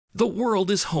The world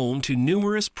is home to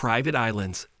numerous private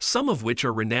islands, some of which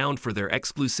are renowned for their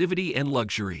exclusivity and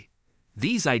luxury.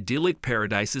 These idyllic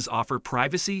paradises offer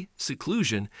privacy,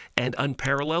 seclusion, and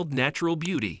unparalleled natural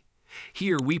beauty.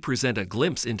 Here we present a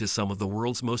glimpse into some of the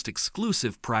world's most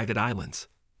exclusive private islands.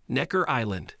 Necker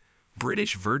Island,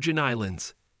 British Virgin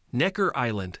Islands. Necker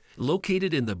Island,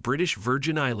 located in the British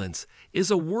Virgin Islands,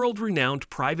 is a world-renowned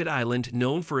private island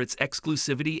known for its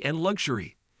exclusivity and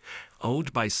luxury.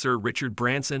 Owned by Sir Richard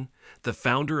Branson, the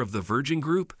founder of the Virgin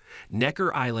Group,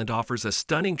 Necker Island offers a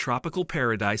stunning tropical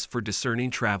paradise for discerning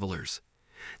travelers.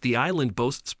 The island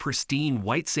boasts pristine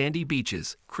white sandy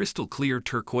beaches, crystal clear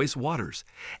turquoise waters,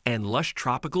 and lush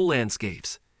tropical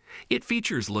landscapes. It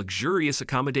features luxurious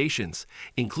accommodations,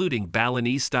 including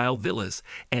Balinese-style villas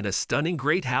and a stunning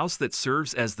great house that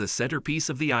serves as the centerpiece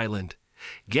of the island.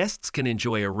 Guests can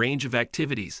enjoy a range of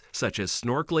activities such as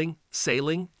snorkeling,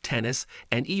 sailing, tennis,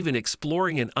 and even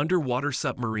exploring an underwater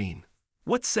submarine.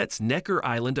 What sets Necker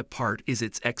Island apart is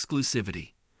its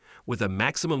exclusivity. With a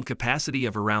maximum capacity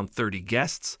of around 30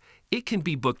 guests, it can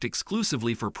be booked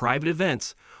exclusively for private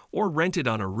events or rented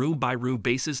on a room-by-room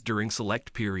basis during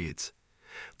select periods.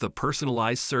 The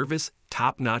personalized service,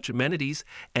 top-notch amenities,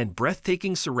 and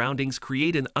breathtaking surroundings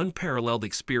create an unparalleled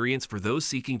experience for those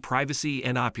seeking privacy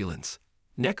and opulence.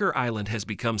 Necker Island has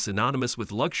become synonymous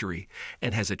with luxury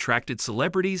and has attracted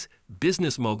celebrities,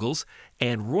 business moguls,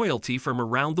 and royalty from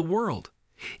around the world.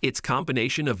 Its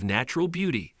combination of natural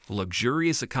beauty,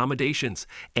 luxurious accommodations,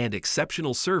 and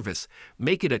exceptional service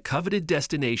make it a coveted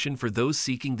destination for those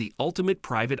seeking the ultimate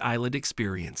private island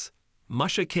experience.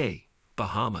 Musha Cay,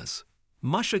 Bahamas.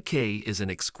 Musha Cay is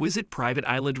an exquisite private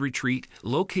island retreat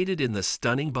located in the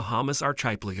stunning Bahamas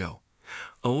archipelago.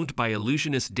 Owned by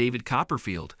illusionist David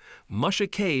Copperfield, Musha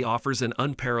Cay offers an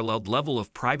unparalleled level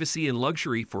of privacy and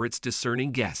luxury for its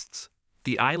discerning guests.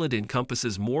 The island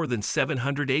encompasses more than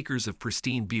 700 acres of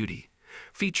pristine beauty,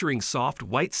 featuring soft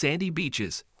white sandy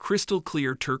beaches, crystal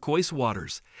clear turquoise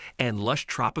waters, and lush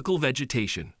tropical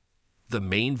vegetation. The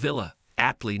main villa,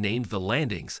 aptly named The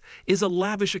Landings, is a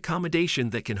lavish accommodation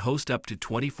that can host up to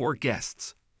 24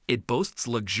 guests. It boasts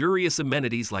luxurious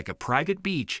amenities like a private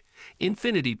beach,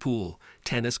 infinity pool,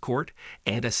 tennis court,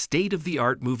 and a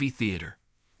state-of-the-art movie theater.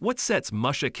 What sets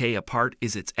Musha Cay apart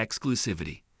is its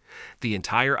exclusivity. The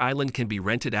entire island can be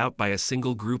rented out by a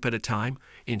single group at a time,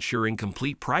 ensuring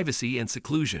complete privacy and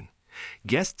seclusion.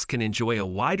 Guests can enjoy a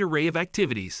wide array of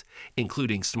activities,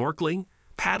 including snorkeling,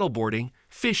 paddleboarding,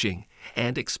 fishing,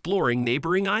 and exploring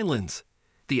neighboring islands.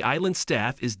 The island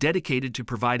staff is dedicated to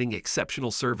providing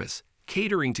exceptional service,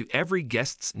 catering to every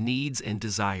guest's needs and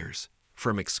desires.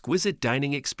 From exquisite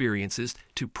dining experiences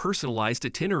to personalized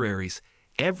itineraries,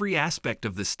 every aspect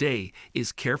of the stay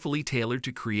is carefully tailored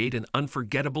to create an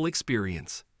unforgettable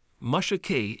experience. Musha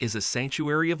Cay is a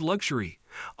sanctuary of luxury,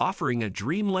 offering a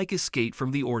dreamlike escape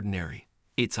from the ordinary.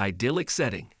 Its idyllic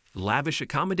setting, lavish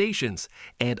accommodations,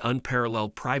 and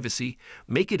unparalleled privacy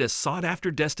make it a sought-after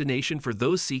destination for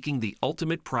those seeking the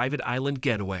ultimate private island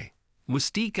getaway.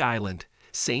 Mustique Island,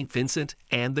 St. Vincent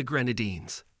and the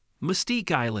Grenadines.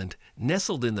 Mustique Island,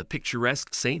 nestled in the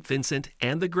picturesque St. Vincent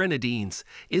and the Grenadines,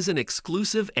 is an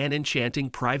exclusive and enchanting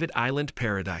private island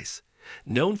paradise.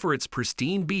 Known for its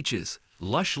pristine beaches,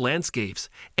 lush landscapes,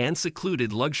 and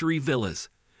secluded luxury villas,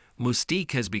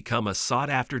 Mustique has become a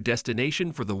sought-after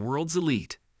destination for the world's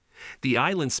elite. The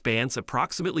island spans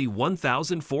approximately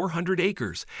 1,400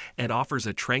 acres and offers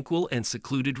a tranquil and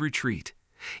secluded retreat.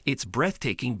 Its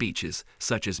breathtaking beaches,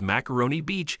 such as Macaroni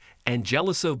Beach and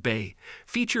Geliso Bay,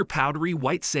 feature powdery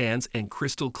white sands and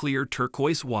crystal clear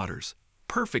turquoise waters,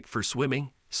 perfect for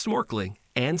swimming, snorkeling,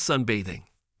 and sunbathing.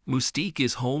 Mustique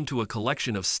is home to a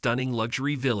collection of stunning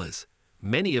luxury villas,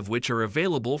 many of which are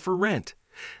available for rent.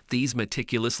 These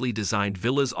meticulously designed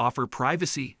villas offer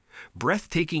privacy,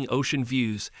 breathtaking ocean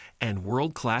views, and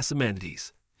world-class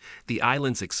amenities. The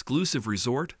island's exclusive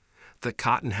resort, the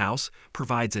Cotton House,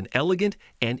 provides an elegant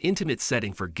and intimate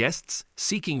setting for guests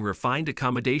seeking refined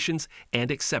accommodations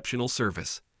and exceptional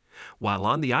service. While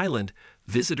on the island,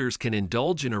 visitors can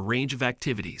indulge in a range of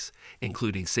activities,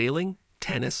 including sailing,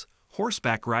 tennis,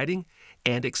 horseback riding,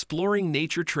 and exploring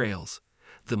nature trails.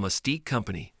 The Mustique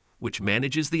Company, which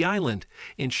manages the island,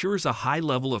 ensures a high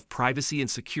level of privacy and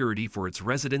security for its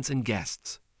residents and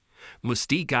guests.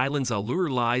 Mustique Island's allure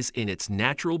lies in its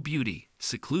natural beauty,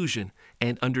 seclusion,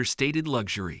 and understated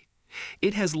luxury.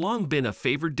 It has long been a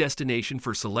favored destination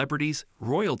for celebrities,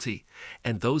 royalty,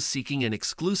 and those seeking an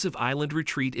exclusive island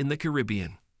retreat in the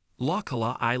Caribbean.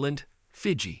 Laukala Island,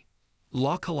 Fiji.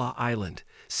 Laukala Island,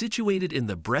 situated in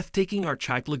the breathtaking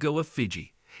archipelago of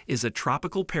Fiji, is a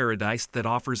tropical paradise that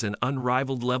offers an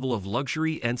unrivaled level of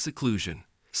luxury and seclusion.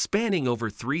 Spanning over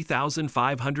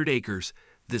 3,500 acres,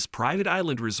 this private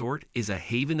island resort is a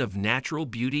haven of natural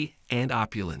beauty and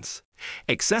opulence.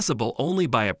 Accessible only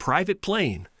by a private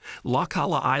plane, La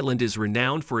Cala Island is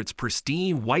renowned for its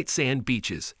pristine white sand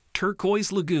beaches,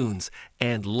 turquoise lagoons,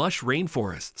 and lush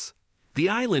rainforests. The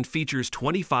island features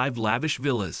 25 lavish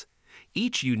villas,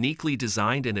 each uniquely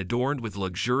designed and adorned with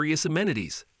luxurious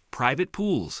amenities, private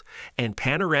pools, and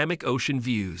panoramic ocean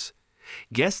views.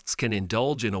 Guests can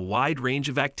indulge in a wide range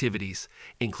of activities,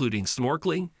 including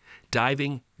snorkeling,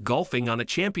 diving, golfing on a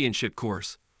championship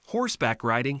course, horseback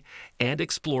riding, and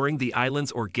exploring the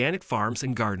island's organic farms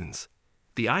and gardens.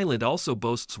 The island also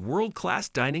boasts world-class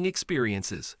dining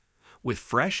experiences, with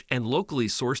fresh and locally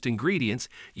sourced ingredients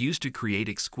used to create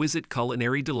exquisite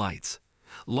culinary delights.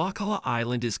 La Cala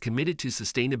Island is committed to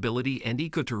sustainability and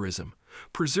ecotourism,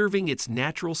 preserving its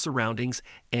natural surroundings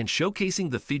and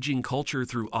showcasing the Fijian culture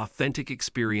through authentic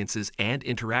experiences and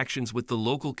interactions with the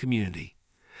local community.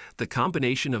 The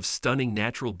combination of stunning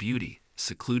natural beauty,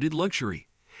 secluded luxury,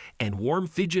 and warm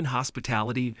Fijian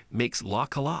hospitality makes La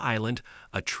Cala Island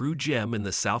a true gem in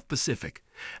the South Pacific,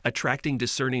 attracting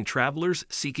discerning travelers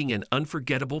seeking an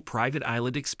unforgettable private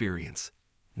island experience.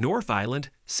 North Island,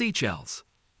 Seychelles.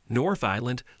 North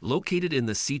Island, located in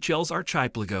the Seychelles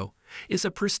archipelago, is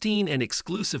a pristine and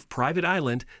exclusive private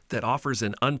island that offers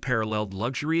an unparalleled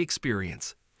luxury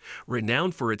experience.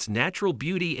 Renowned for its natural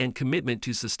beauty and commitment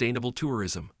to sustainable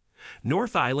tourism,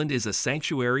 North Island is a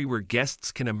sanctuary where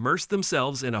guests can immerse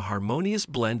themselves in a harmonious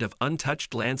blend of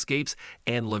untouched landscapes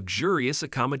and luxurious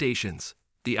accommodations.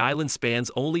 The island spans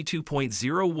only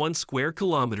 2.01 square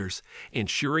kilometers,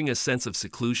 ensuring a sense of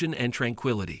seclusion and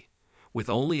tranquility. With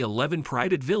only 11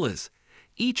 private villas,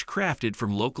 each crafted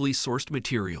from locally sourced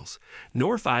materials,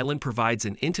 North Island provides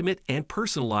an intimate and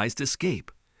personalized escape.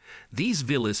 These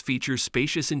villas feature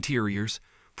spacious interiors,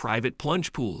 private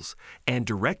plunge pools, and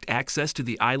direct access to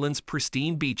the island's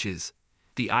pristine beaches.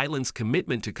 The island's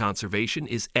commitment to conservation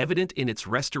is evident in its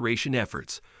restoration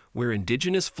efforts, where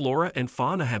indigenous flora and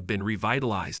fauna have been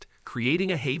revitalized,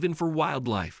 creating a haven for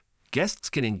wildlife. Guests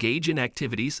can engage in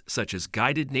activities such as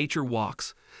guided nature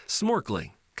walks,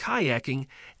 snorkeling, kayaking,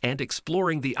 and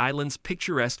exploring the island's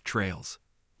picturesque trails.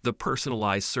 The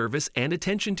personalized service and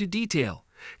attention to detail,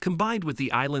 combined with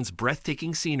the island's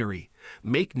breathtaking scenery,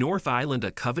 make North Island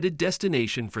a coveted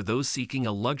destination for those seeking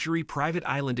a luxury private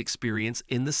island experience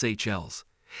in the Seychelles.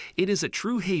 It is a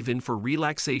true haven for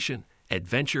relaxation,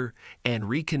 adventure, and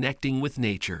reconnecting with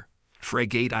nature.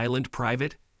 Frigate Island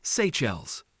Private,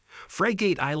 Seychelles.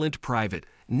 Frigate Island Private,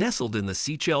 nestled in the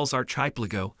Seychelles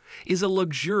archipelago, is a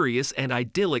luxurious and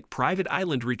idyllic private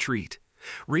island retreat.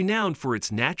 Renowned for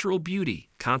its natural beauty,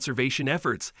 conservation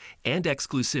efforts, and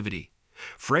exclusivity,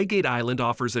 Frigate Island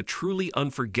offers a truly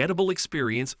unforgettable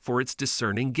experience for its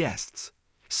discerning guests.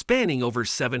 Spanning over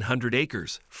 700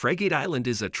 acres, Frigate Island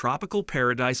is a tropical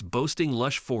paradise boasting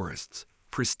lush forests,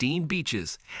 pristine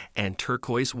beaches, and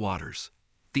turquoise waters.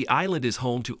 The island is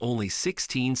home to only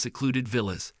 16 secluded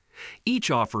villas, each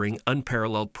offering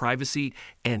unparalleled privacy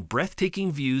and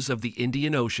breathtaking views of the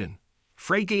Indian Ocean.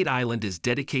 Frigate Island is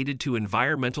dedicated to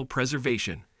environmental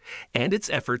preservation, and its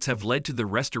efforts have led to the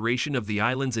restoration of the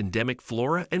island's endemic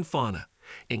flora and fauna,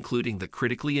 including the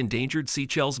critically endangered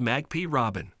Seychelles magpie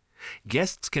robin.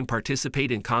 Guests can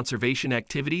participate in conservation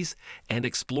activities and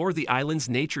explore the island's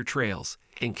nature trails,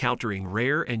 encountering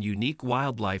rare and unique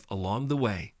wildlife along the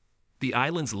way. The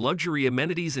island's luxury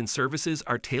amenities and services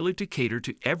are tailored to cater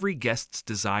to every guest's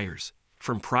desires,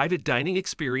 from private dining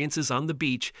experiences on the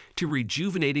beach to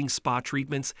rejuvenating spa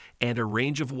treatments and a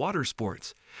range of water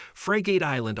sports. Frigate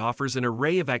Island offers an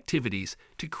array of activities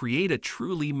to create a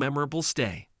truly memorable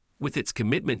stay. With its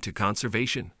commitment to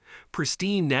conservation,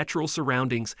 pristine natural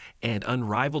surroundings, and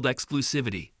unrivaled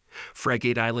exclusivity,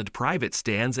 Frigate Island Private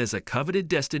stands as a coveted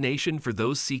destination for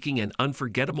those seeking an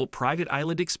unforgettable private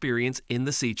island experience in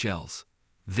the Seychelles.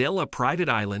 Vela Private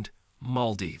Island,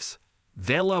 Maldives.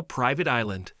 Vela Private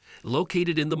Island,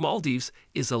 located in the Maldives,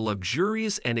 is a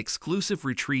luxurious and exclusive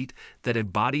retreat that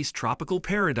embodies tropical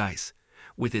paradise.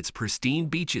 With its pristine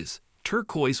beaches,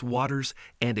 turquoise waters,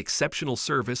 and exceptional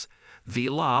service,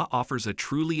 Vela offers a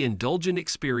truly indulgent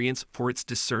experience for its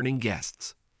discerning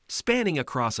guests. Spanning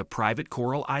across a private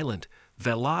coral island,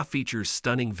 Vela features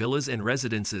stunning villas and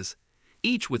residences,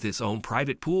 each with its own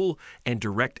private pool and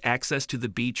direct access to the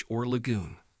beach or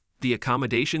lagoon. The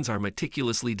accommodations are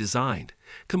meticulously designed,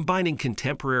 combining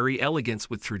contemporary elegance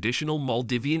with traditional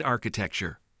Maldivian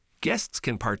architecture. Guests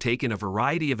can partake in a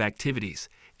variety of activities,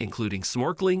 including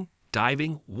snorkeling,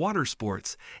 diving, water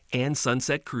sports, and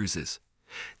sunset cruises.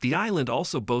 The island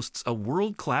also boasts a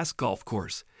world-class golf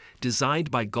course,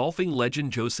 designed by golfing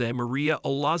legend Jose Maria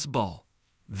Olazabal.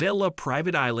 Vella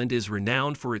Private Island is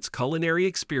renowned for its culinary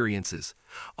experiences,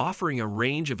 offering a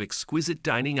range of exquisite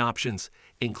dining options,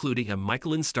 including a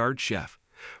Michelin-starred chef.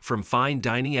 From fine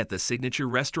dining at the signature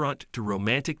restaurant to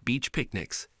romantic beach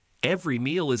picnics, every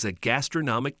meal is a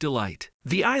gastronomic delight.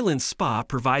 The island's spa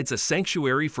provides a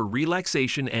sanctuary for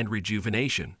relaxation and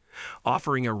rejuvenation,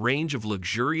 offering a range of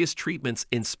luxurious treatments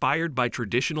inspired by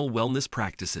traditional wellness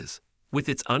practices. With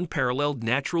its unparalleled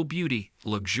natural beauty,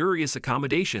 luxurious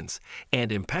accommodations, and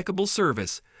impeccable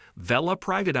service, Vella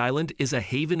Private Island is a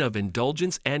haven of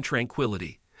indulgence and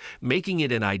tranquility, making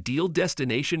it an ideal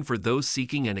destination for those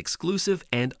seeking an exclusive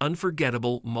and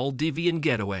unforgettable Maldivian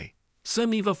getaway.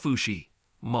 Suniva Fushi,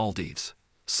 Maldives.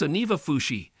 Suniva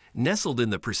Fushi, nestled in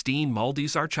the pristine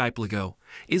Maldives archipelago,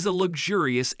 is a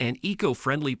luxurious and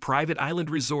eco-friendly private island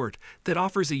resort that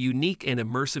offers a unique and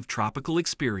immersive tropical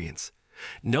experience.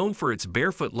 Known for its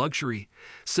barefoot luxury,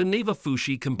 Suniva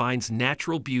Fushi combines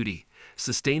natural beauty,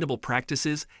 sustainable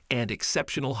practices, and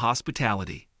exceptional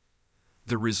hospitality.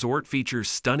 The resort features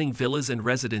stunning villas and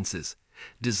residences,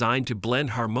 designed to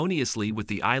blend harmoniously with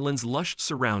the island's lush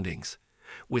surroundings.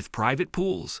 With private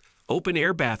pools,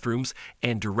 open-air bathrooms,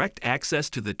 and direct access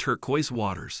to the turquoise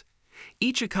waters,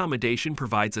 each accommodation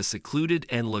provides a secluded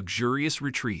and luxurious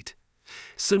retreat.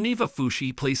 Suniva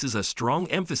Fushi places a strong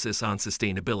emphasis on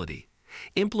sustainability,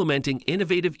 implementing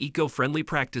innovative eco-friendly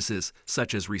practices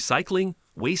such as recycling,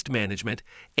 waste management,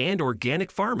 and organic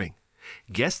farming.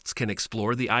 Guests can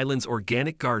explore the island's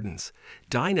organic gardens,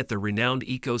 dine at the renowned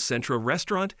Eco Centro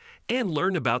restaurant, and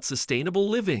learn about sustainable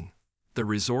living. The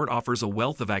resort offers a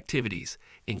wealth of activities,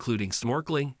 including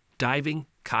snorkeling, diving,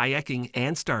 kayaking,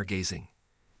 and stargazing.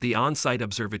 The on-site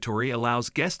observatory allows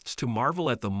guests to marvel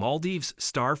at the Maldives'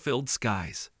 star-filled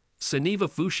skies. Suniva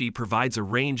Fushi provides a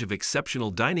range of exceptional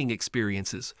dining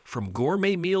experiences, from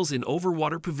gourmet meals in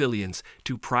overwater pavilions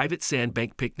to private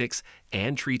sandbank picnics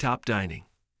and treetop dining.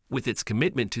 With its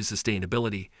commitment to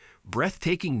sustainability,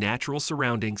 breathtaking natural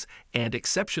surroundings, and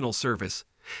exceptional service,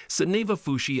 Suniva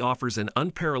Fushi offers an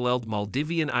unparalleled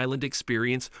Maldivian island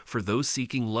experience for those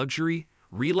seeking luxury,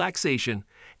 relaxation,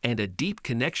 and a deep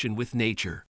connection with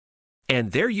nature.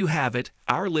 And there you have it,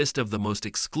 our list of the most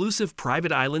exclusive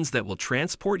private islands that will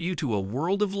transport you to a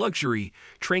world of luxury,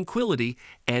 tranquility,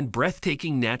 and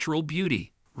breathtaking natural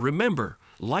beauty. Remember,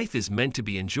 life is meant to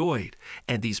be enjoyed,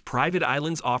 and these private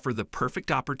islands offer the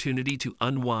perfect opportunity to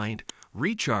unwind,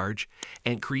 recharge,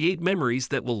 and create memories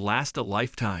that will last a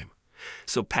lifetime.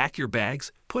 So pack your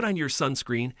bags, put on your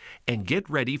sunscreen, and get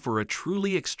ready for a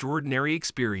truly extraordinary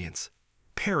experience.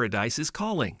 Paradise is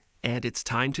calling, and it's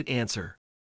time to answer.